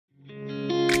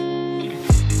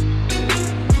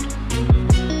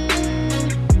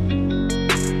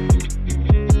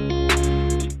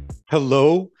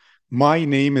Hello, my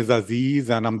name is Aziz,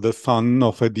 and I'm the son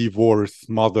of a divorced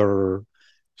mother.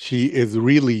 She is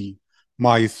really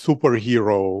my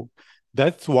superhero.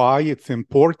 That's why it's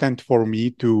important for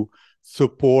me to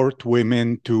support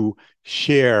women to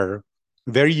share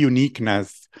their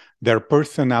uniqueness, their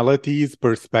personalities,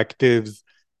 perspectives,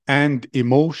 and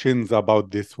emotions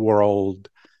about this world.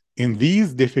 In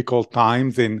these difficult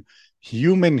times in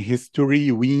human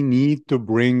history, we need to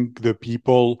bring the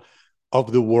people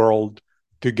of the world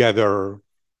together.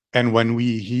 And when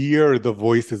we hear the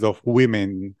voices of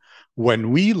women,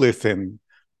 when we listen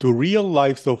to real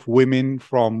lives of women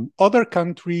from other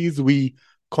countries, we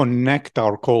connect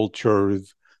our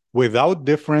cultures without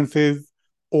differences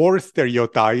or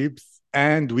stereotypes,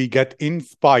 and we get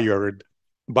inspired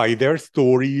by their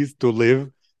stories to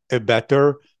live a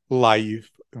better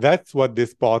life. That's what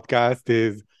this podcast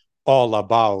is all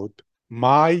about.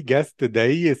 My guest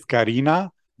today is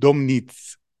Karina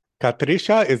Domnit.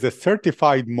 Katrisha is a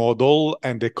certified model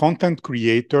and a content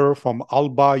creator from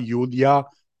Alba Iulia,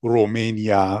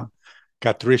 Romania.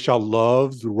 Katrisha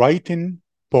loves writing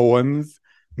poems,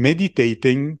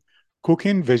 meditating,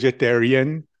 cooking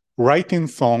vegetarian, writing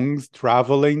songs,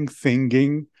 traveling,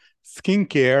 singing,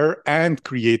 skincare, and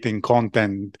creating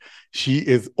content. She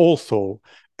is also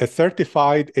a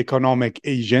certified economic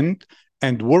agent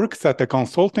and works at a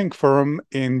consulting firm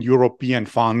in European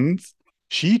funds.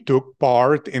 She took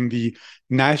part in the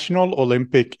National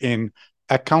Olympic in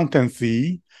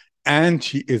accountancy, and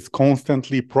she is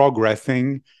constantly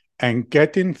progressing and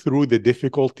getting through the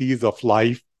difficulties of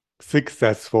life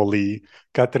successfully.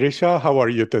 Katrisha, how are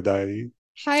you today?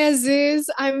 Hi Aziz,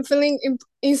 I'm feeling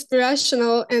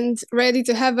inspirational and ready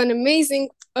to have an amazing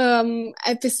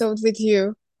episode with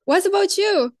you. What about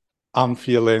you? I'm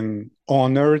feeling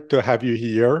honored to have you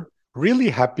here. Really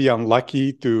happy and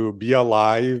lucky to be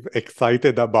alive,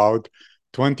 excited about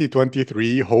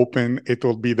 2023, hoping it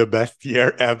will be the best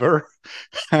year ever.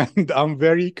 And I'm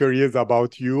very curious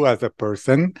about you as a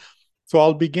person. So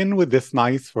I'll begin with this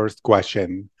nice first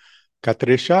question.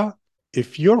 Katrisha,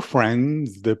 if your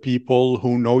friends, the people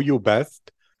who know you best,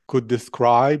 could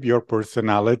describe your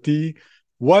personality,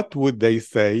 what would they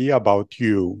say about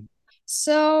you?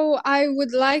 So I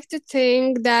would like to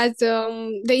think that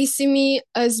they see me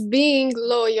as being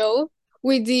loyal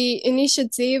with the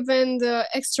initiative and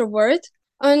extrovert.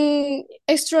 An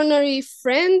extraordinary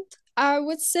friend, I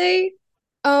would say.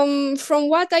 From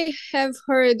what I have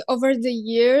heard over the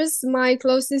years, my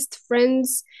closest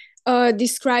friends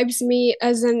describes me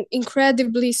as an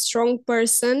incredibly strong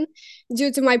person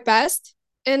due to my past,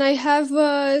 and I have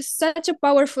such a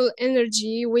powerful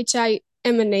energy which I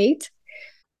emanate,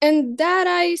 and that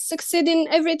I succeed in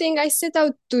everything I set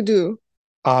out to do.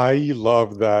 I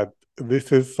love that.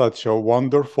 This is such a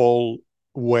wonderful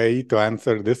way to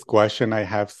answer this question. I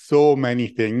have so many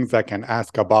things I can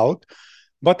ask about,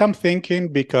 but I'm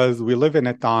thinking because we live in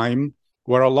a time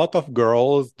where a lot of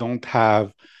girls don't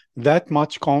have that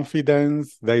much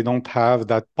confidence, they don't have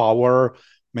that power.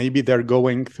 Maybe they're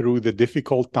going through the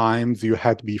difficult times you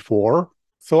had before.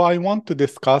 So I want to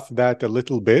discuss that a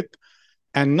little bit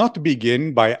and not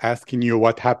begin by asking you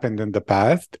what happened in the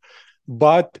past,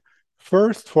 but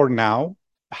first, for now,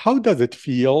 how does it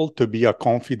feel to be a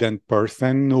confident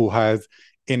person who has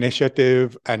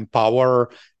initiative and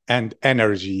power and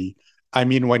energy? I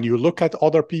mean, when you look at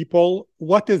other people,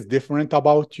 what is different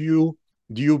about you?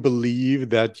 Do you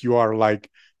believe that you are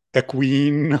like a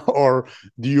queen, or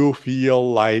do you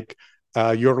feel like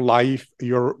your life,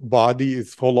 your body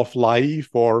is full of life,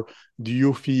 or do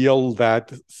you feel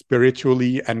that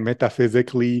spiritually and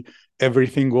metaphysically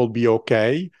everything will be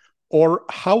okay? Or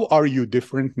how are you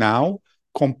different now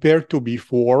compared to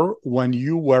before when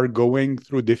you were going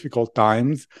through difficult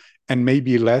times and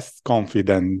maybe less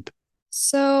confident?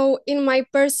 So, in my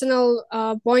personal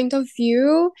point of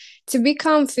view, to be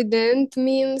confident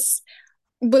means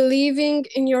believing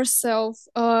in yourself.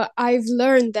 I've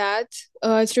learned that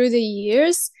through the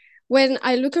years. When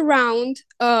I look around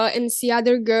and see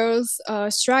other girls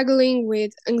struggling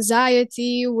with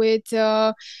anxiety, with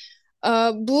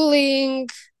bullying,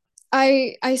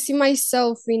 I see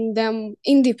myself in them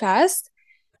in the past.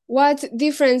 What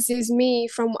differences me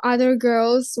from other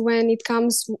girls when it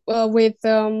comes with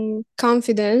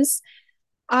confidence?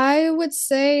 I would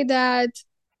say that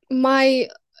my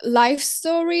life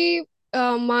story,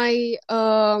 my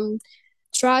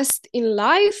trust in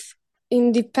life,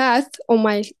 in the path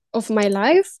of my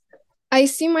life. I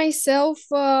see myself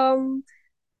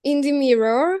in the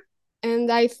mirror,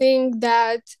 and I think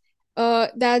that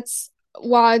that's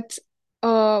what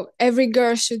every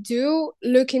girl should do.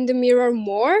 Look in the mirror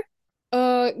more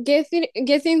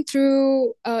getting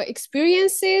through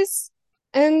experiences,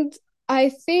 and I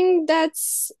think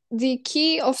that's the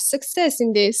key of success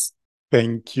in this.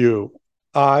 Thank you.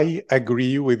 I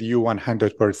agree with you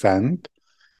 100%.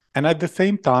 And at the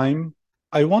same time,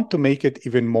 I want to make it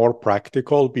even more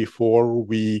practical before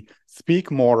we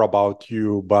speak more about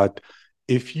you. But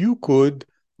if you could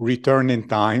return in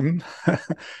time,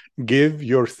 give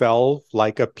yourself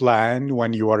like a plan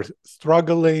when you are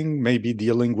struggling, maybe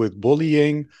dealing with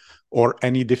bullying or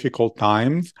any difficult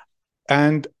times,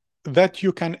 and that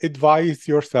you can advise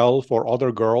yourself or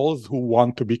other girls who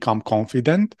want to become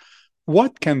confident.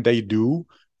 What can they do?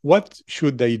 What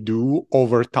should they do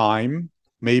over time,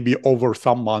 maybe over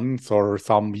some months or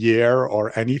some year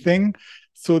or anything,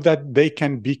 so that they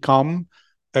can become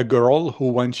a girl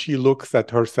who, when she looks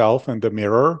at herself in the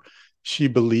mirror, she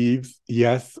believes,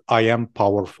 yes, I am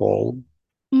powerful.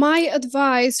 My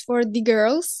advice for the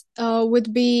girls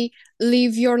would be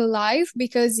live your life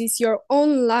because it's your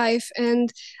own life,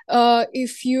 and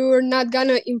if you're not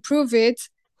gonna improve it,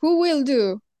 who will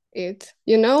do it?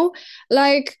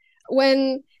 Like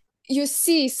when you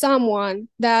see someone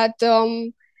that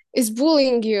is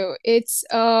bullying you, it's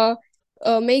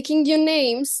making you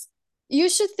names. You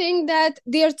should think that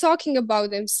they are talking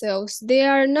about themselves. They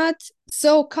are not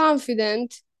so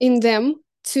confident in them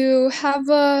to have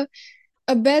a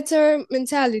better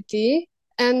mentality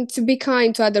and to be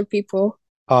kind to other people.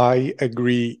 I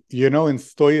agree. You know, in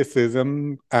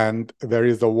Stoicism, and there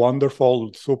is a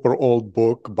wonderful, super old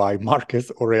book by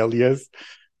Marcus Aurelius,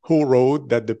 who wrote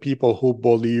that the people who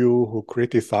bully you, who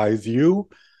criticize you,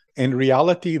 in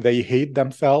reality, they hate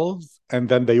themselves and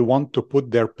then they want to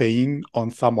put their pain on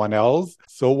someone else.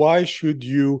 So, why should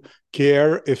you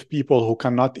care if people who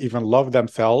cannot even love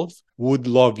themselves would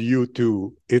love you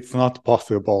too? It's not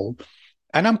possible.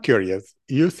 And I'm curious,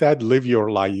 you said live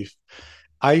your life.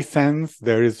 I sense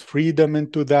there is freedom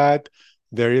into that.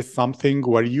 There is something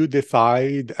where you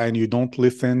decide and you don't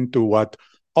listen to what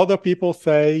other people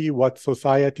say, what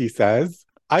society says.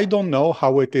 I don't know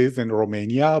how it is in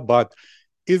Romania, but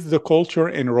is the culture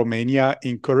in Romania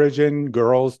encouraging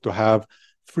girls to have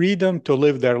freedom to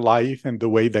live their life in the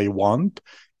way they want?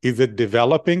 Is it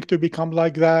developing to become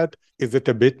like that? Is it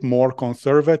a bit more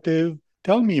conservative?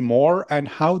 Tell me more. And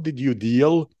how did you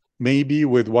deal maybe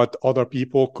with what other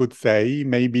people could say,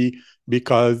 maybe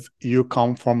because you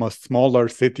come from a smaller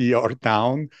city or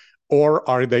town, or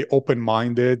are they open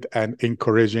minded and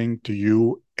encouraging to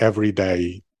you every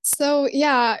day? So,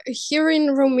 yeah, here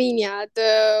in Romania,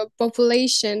 the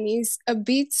population is a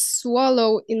bit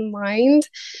swallow in mind,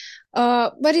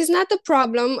 but it's not a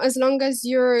problem as long as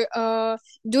you're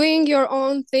doing your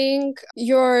own thing,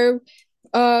 you're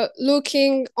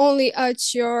looking only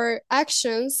at your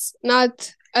actions,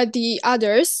 not at the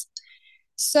others.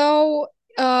 So,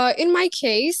 in my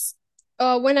case,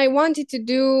 when I wanted to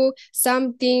do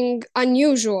something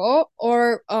unusual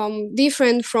or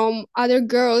different from other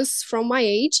girls from my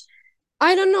age,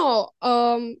 I don't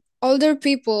know. Older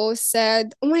people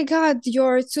said, "Oh my God,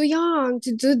 you're too young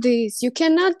to do this. You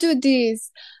cannot do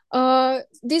this.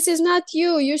 This is not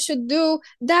you. You should do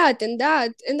that and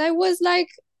that." And I was like,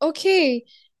 "Okay,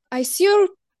 I see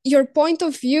your point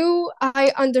of view.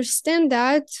 I understand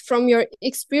that from your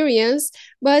experience,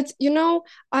 but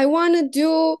I want to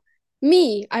do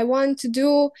me. I want to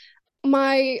do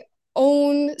my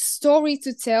own story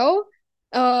to tell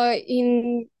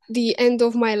in the end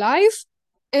of my life,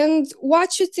 and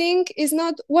what you think is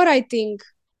not what I think."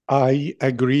 I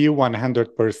agree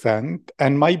 100%.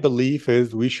 And my belief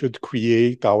is we should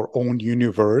create our own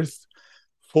universe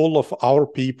full of our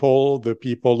people, the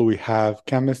people we have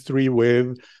chemistry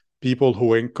with, people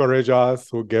who encourage us,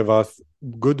 who give us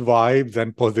good vibes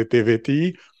and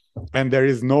positivity. And there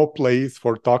is no place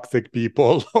for toxic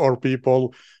people or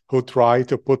people who try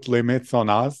to put limits on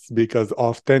us, because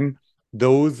often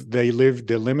those they live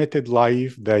the limited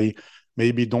life, they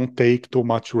maybe don't take too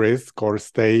much risk or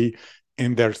stay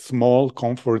in their small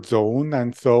comfort zone,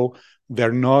 and so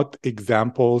they're not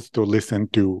examples to listen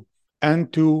to.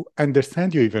 And to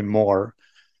understand you even more,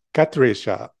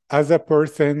 Katrisha, as a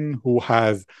person who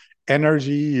has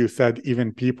energy, you said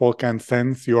even people can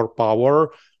sense your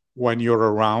power when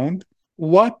you're around.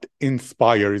 What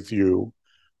inspires you?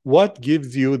 What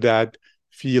gives you that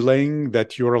feeling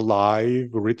that you're alive,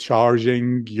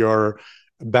 recharging your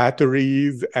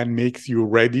batteries, and makes you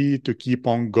ready to keep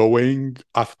on going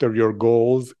after your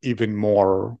goals even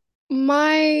more?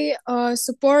 My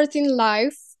support in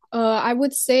life, I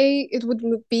would say it would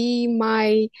be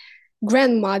my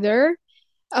grandmother.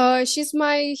 She's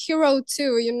my hero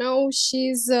too.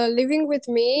 She's living with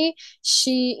me.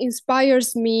 She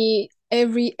inspires me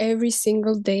every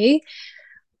single day.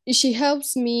 She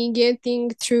helps me getting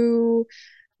through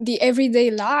the everyday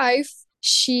life.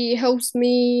 She helps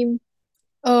me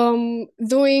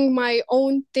doing my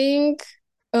own thing.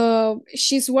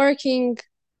 She's working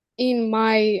in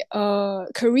my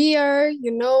career,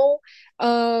 you know.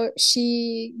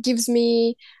 She gives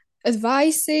me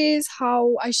advices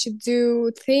how I should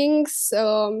do things,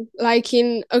 like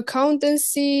in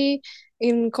accountancy,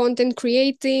 in content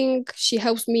creating. She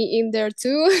helps me in there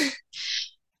too.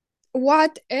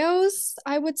 What else?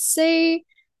 I would say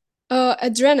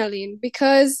adrenaline,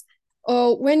 because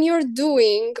when you're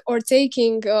doing or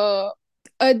taking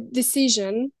a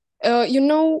decision, you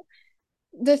know,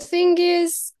 the thing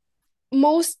is,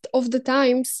 most of the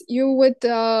times you would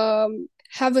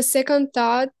have a second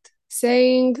thought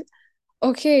saying,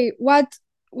 okay, what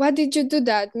did you do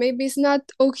that? Maybe it's not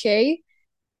okay.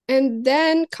 And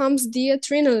then comes the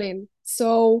adrenaline.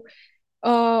 So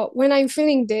when I'm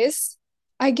feeling this,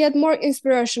 I get more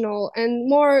inspirational and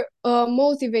more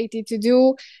motivated to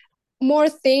do more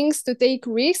things, to take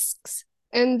risks.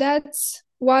 And that's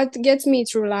what gets me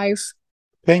through life.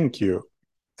 Thank you.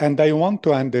 And I want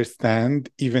to understand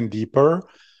even deeper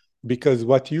because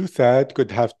what you said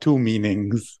could have two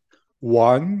meanings.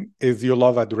 One is you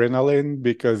love adrenaline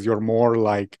because you're more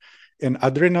like an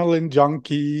adrenaline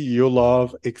junkie. You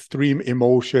love extreme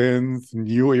emotions,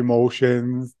 new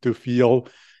emotions, to feel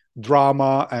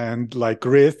drama and like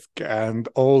risk and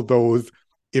all those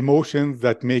emotions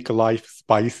that make life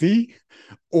spicy.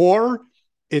 Or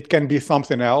it can be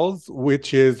something else,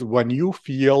 which is when you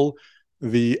feel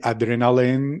the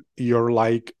adrenaline, you're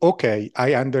like, okay,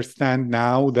 I understand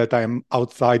now that I'm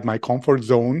outside my comfort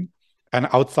zone. And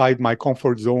outside my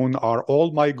comfort zone are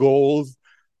all my goals,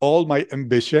 all my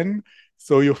ambition.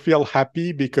 So you feel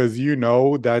happy because you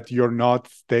know that you're not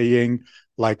staying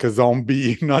like a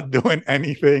zombie, not doing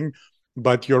anything,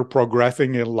 but you're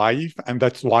progressing in life. And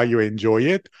that's why you enjoy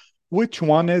it. Which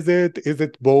one is it? Is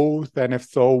it both? And if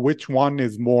so, which one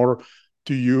is more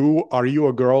to you? Are you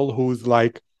a girl who's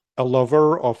like a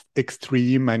lover of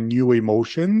extreme and new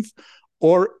emotions?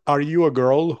 Or are you a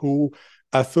girl who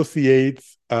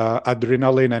associates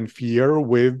adrenaline and fear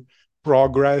with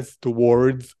progress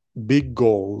towards big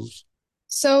goals?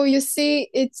 So you see,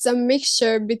 it's a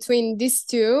mixture between these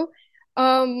two.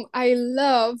 I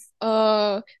love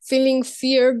feeling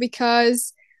fear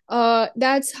because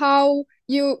that's how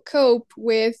you cope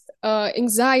with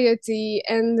anxiety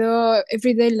and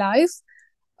everyday life.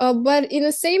 But in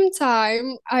the same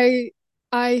time, I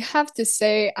have to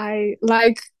say I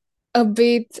like a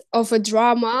bit of a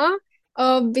drama,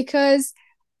 because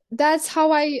that's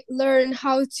how I learn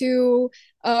how to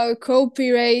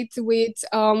cooperate with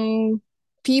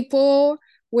people,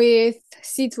 with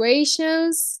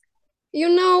situations. You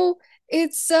know,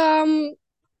 it's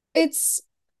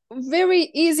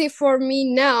very easy for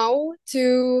me now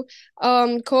to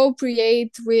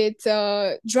cooperate with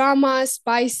drama,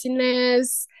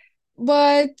 spiciness,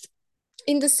 but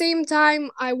in the same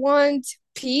time, I want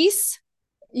peace.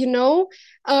 You know,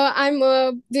 I'm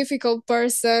a difficult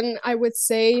person, I would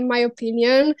say, in my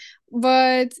opinion.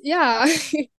 But yeah.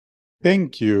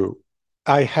 Thank you.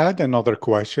 I had another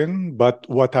question, but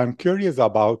what I'm curious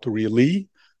about really,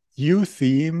 you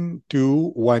seem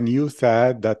to, when you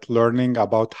said that learning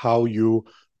about how you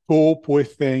cope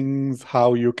with things,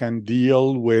 how you can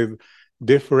deal with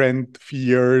different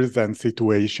fears and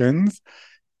situations,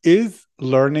 is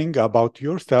learning about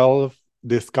yourself,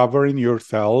 discovering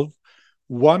yourself,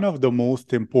 one of the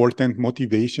most important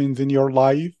motivations in your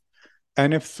life?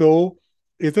 And if so,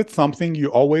 is it something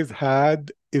you always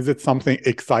had? Is it something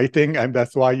exciting and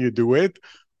that's why you do it?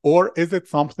 Or is it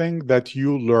something that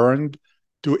you learned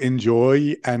to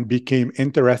enjoy and became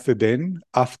interested in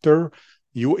after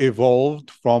you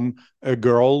evolved from a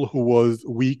girl who was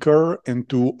weaker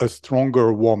into a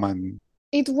stronger woman?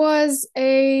 It was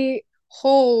a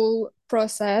whole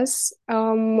process.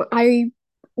 I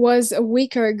was a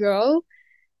weaker girl,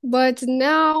 but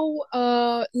now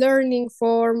learning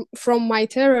from my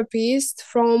therapist,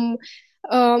 from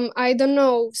I don't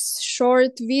know,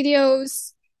 short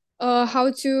videos,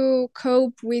 how to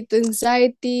cope with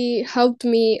anxiety helped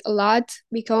me a lot,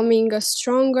 becoming a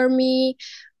stronger me,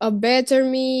 a better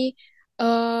me,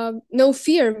 no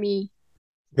fear me.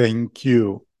 Thank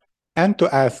you. And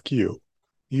to ask you,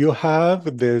 you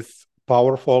have this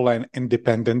powerful and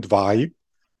independent vibe.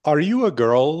 Are you a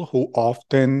girl who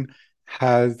often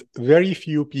has very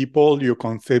few people you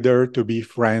consider to be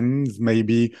friends,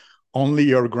 maybe only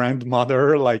your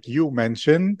grandmother, like you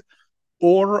mentioned?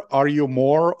 Or are you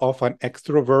more of an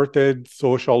extroverted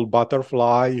social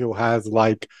butterfly who has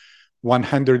like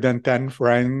 110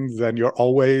 friends and you're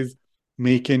always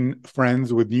making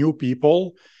friends with new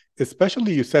people,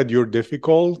 especially you said you're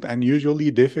difficult, and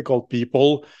usually difficult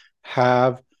people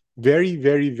have very,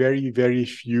 very, very, very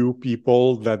few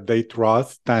people that they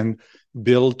trust and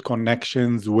build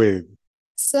connections with.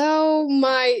 So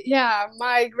my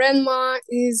grandma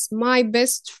is my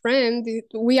best friend.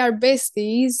 We are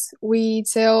besties. We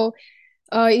tell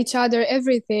each other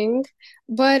everything.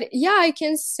 But yeah, I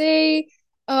can say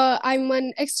I'm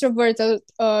an extroverted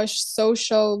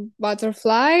social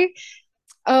butterfly.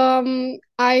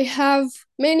 I have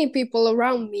many people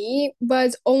around me,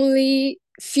 but only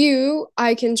few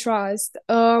I can trust.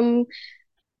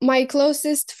 My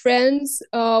closest friends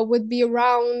would be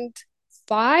around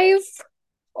five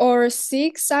or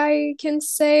six, I can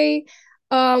say.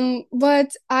 But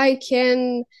I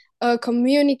can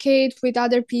communicate with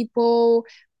other people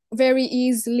very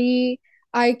easily.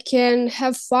 I can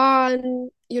have fun,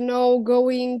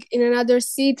 going in another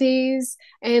cities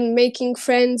and making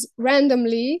friends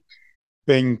randomly.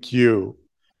 Thank you.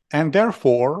 And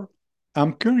therefore,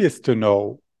 I'm curious to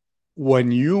know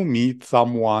when you meet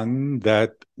someone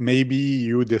that maybe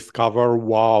you discover,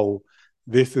 wow,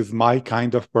 this is my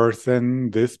kind of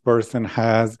person, this person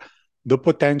has the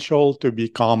potential to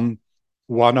become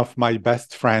one of my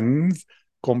best friends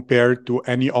compared to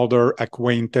any other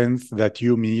acquaintance that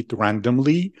you meet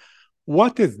randomly.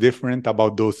 What is different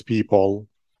about those people?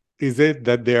 Is it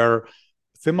that they're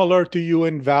similar to you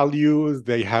in values?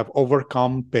 They have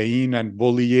overcome pain and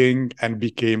bullying and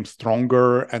became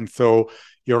stronger. And so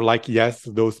you're like, yes,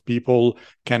 those people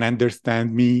can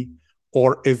understand me.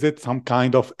 Or is it some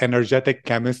kind of energetic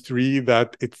chemistry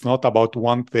that it's not about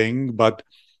one thing, but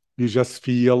you just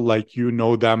feel like you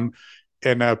know them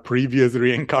in a previous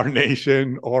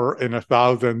reincarnation or in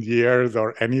 1,000 years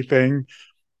or anything?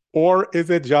 Or is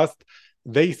it just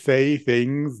they say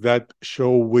things that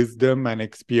show wisdom and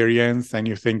experience, and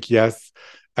you think, yes,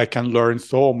 I can learn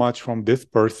so much from this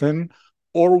person?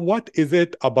 Or what is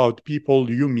it about people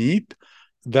you meet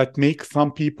that makes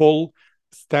some people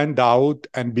stand out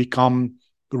and become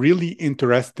really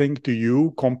interesting to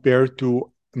you compared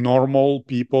to normal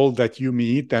people that you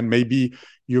meet and maybe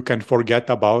you can forget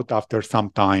about after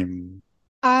some time?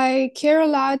 I care a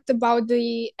lot about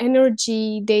the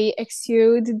energy they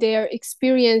exude, their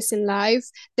experience in life.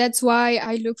 That's why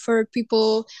I look for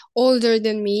people older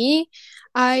than me.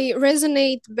 I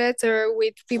resonate better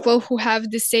with people who have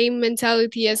the same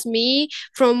mentality as me,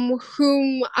 from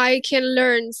whom I can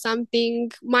learn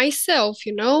something myself.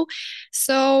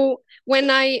 So when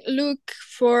I look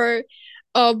for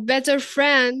a better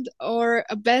friend or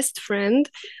a best friend,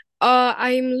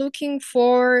 I'm looking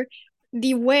for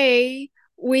the way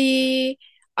we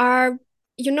are,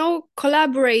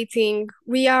 collaborating.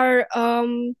 We are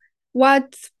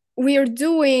what we are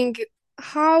doing,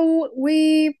 how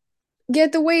we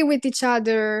get away with each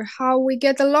other, how we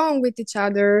get along with each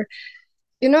other,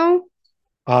 you know?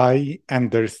 I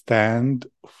understand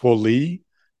fully.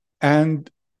 And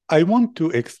I want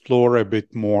to explore a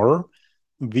bit more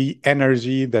the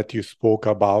energy that you spoke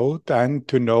about and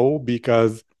to know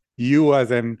because you, as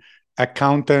an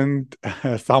accountant,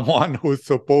 someone who's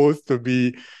supposed to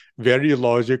be very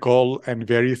logical and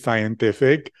very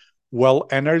scientific, well,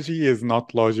 energy is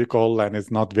not logical and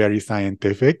is not very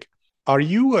scientific. Are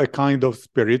you a kind of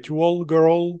spiritual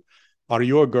girl? Are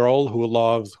you a girl who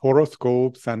loves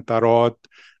horoscopes and tarot?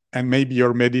 And maybe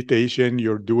your meditation,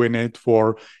 you're doing it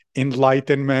for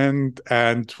enlightenment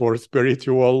and for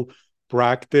spiritual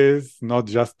practice, not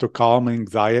just to calm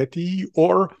anxiety?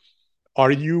 Or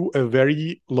are you a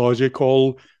very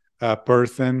logical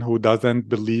person who doesn't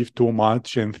believe too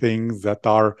much in things that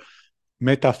are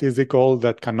metaphysical,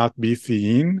 that cannot be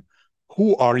seen?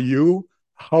 Who are you?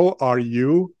 How are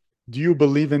you? Do you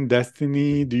believe in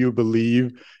destiny? Do you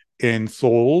believe in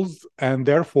souls? And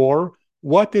therefore,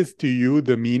 what is to you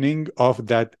the meaning of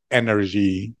that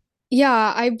energy?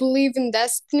 Yeah, I believe in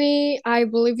destiny, I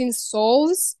believe in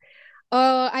souls.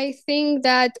 I think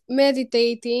that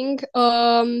meditating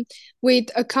with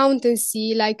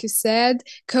accountancy, like you said,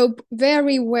 cope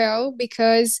very well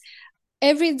because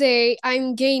every day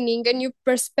I'm gaining a new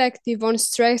perspective on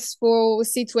stressful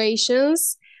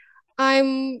situations.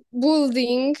 I'm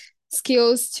building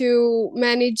skills to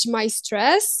manage my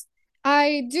stress.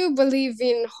 I do believe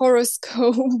in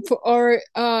horoscope or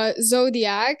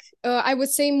zodiac. I would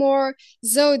say more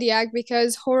zodiac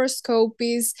because horoscope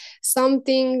is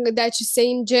something that you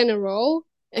say in general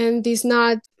and is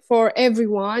not for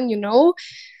everyone.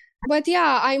 But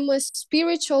yeah, I'm a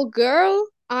spiritual girl.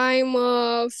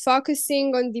 I'm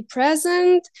focusing on the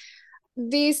present.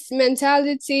 This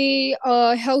mentality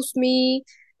helps me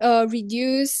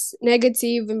reduce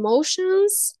negative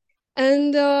emotions.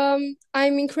 And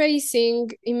I'm increasing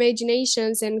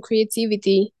imaginations and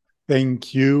creativity.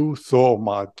 Thank you so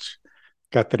much,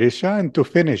 Katrisha. And to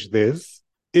finish this,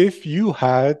 if you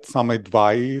had some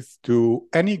advice to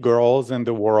any girls in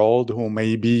the world who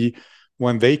maybe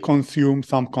when they consume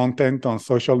some content on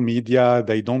social media,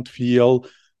 they don't feel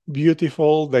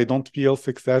beautiful, they don't feel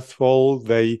successful,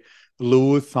 they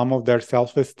lose some of their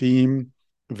self esteem,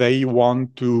 they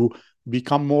want to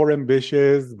become more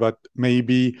ambitious, but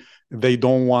maybe they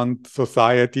don't want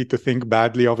society to think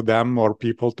badly of them or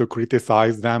people to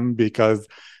criticize them because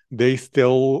they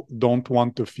still don't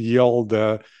want to feel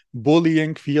the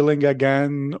bullying feeling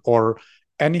again or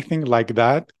anything like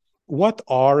that. What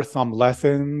are some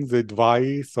lessons,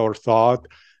 advice, or thought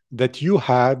that you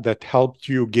had that helped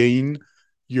you gain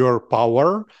your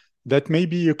power that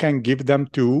maybe you can give them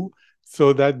to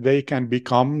so that they can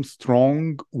become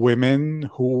strong women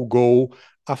who go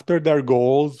after their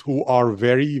goals, who are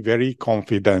very, very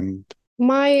confident?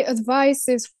 My advice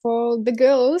is for the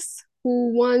girls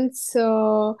who want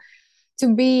to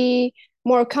be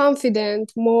more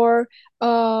confident, more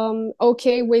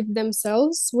okay with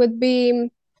themselves, would be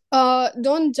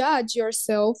don't judge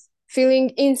yourself. Feeling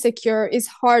insecure is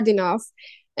hard enough,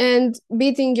 and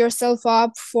beating yourself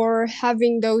up for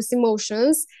having those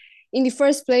emotions in the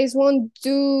first place won't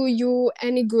do you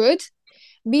any good.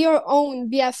 Be your own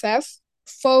BFF.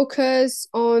 Focus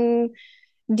on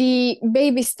the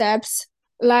baby steps,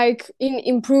 like in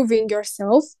improving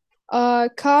yourself.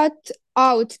 Cut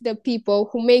out the people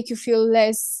who make you feel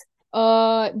less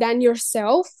than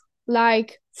yourself,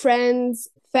 like friends,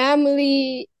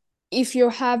 family, if you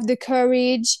have the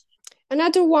courage.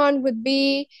 Another one would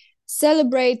be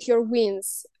celebrate your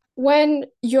wins. When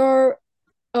you're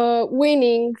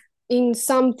winning in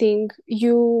something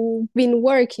you've been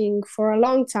working for a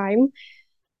long time,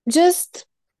 just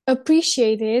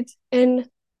appreciate it and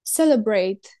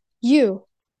celebrate you.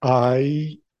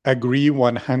 I agree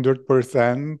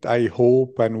 100%. I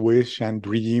hope and wish and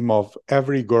dream of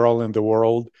every girl in the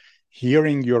world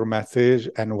hearing your message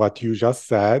and what you just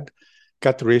said.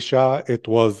 Katrisha, it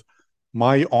was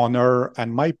my honor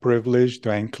and my privilege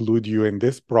to include you in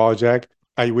this project.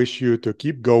 I wish you to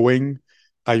keep going.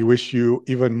 I wish you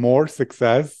even more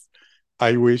success.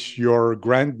 I wish your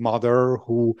grandmother,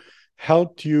 who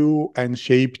helped you and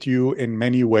shaped you in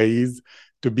many ways,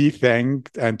 to be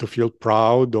thanked and to feel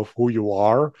proud of who you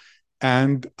are.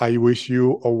 And I wish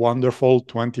you a wonderful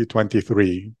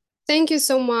 2023. Thank you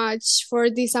so much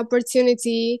for this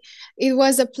opportunity. It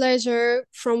was a pleasure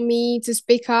from me to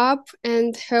speak up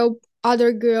and help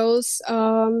other girls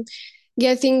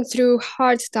getting through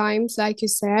hard times, like you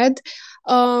said.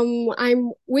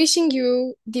 I'm wishing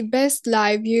you the best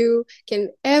life you can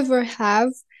ever have,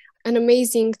 an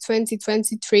amazing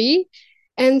 2023,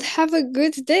 and have a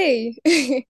good day.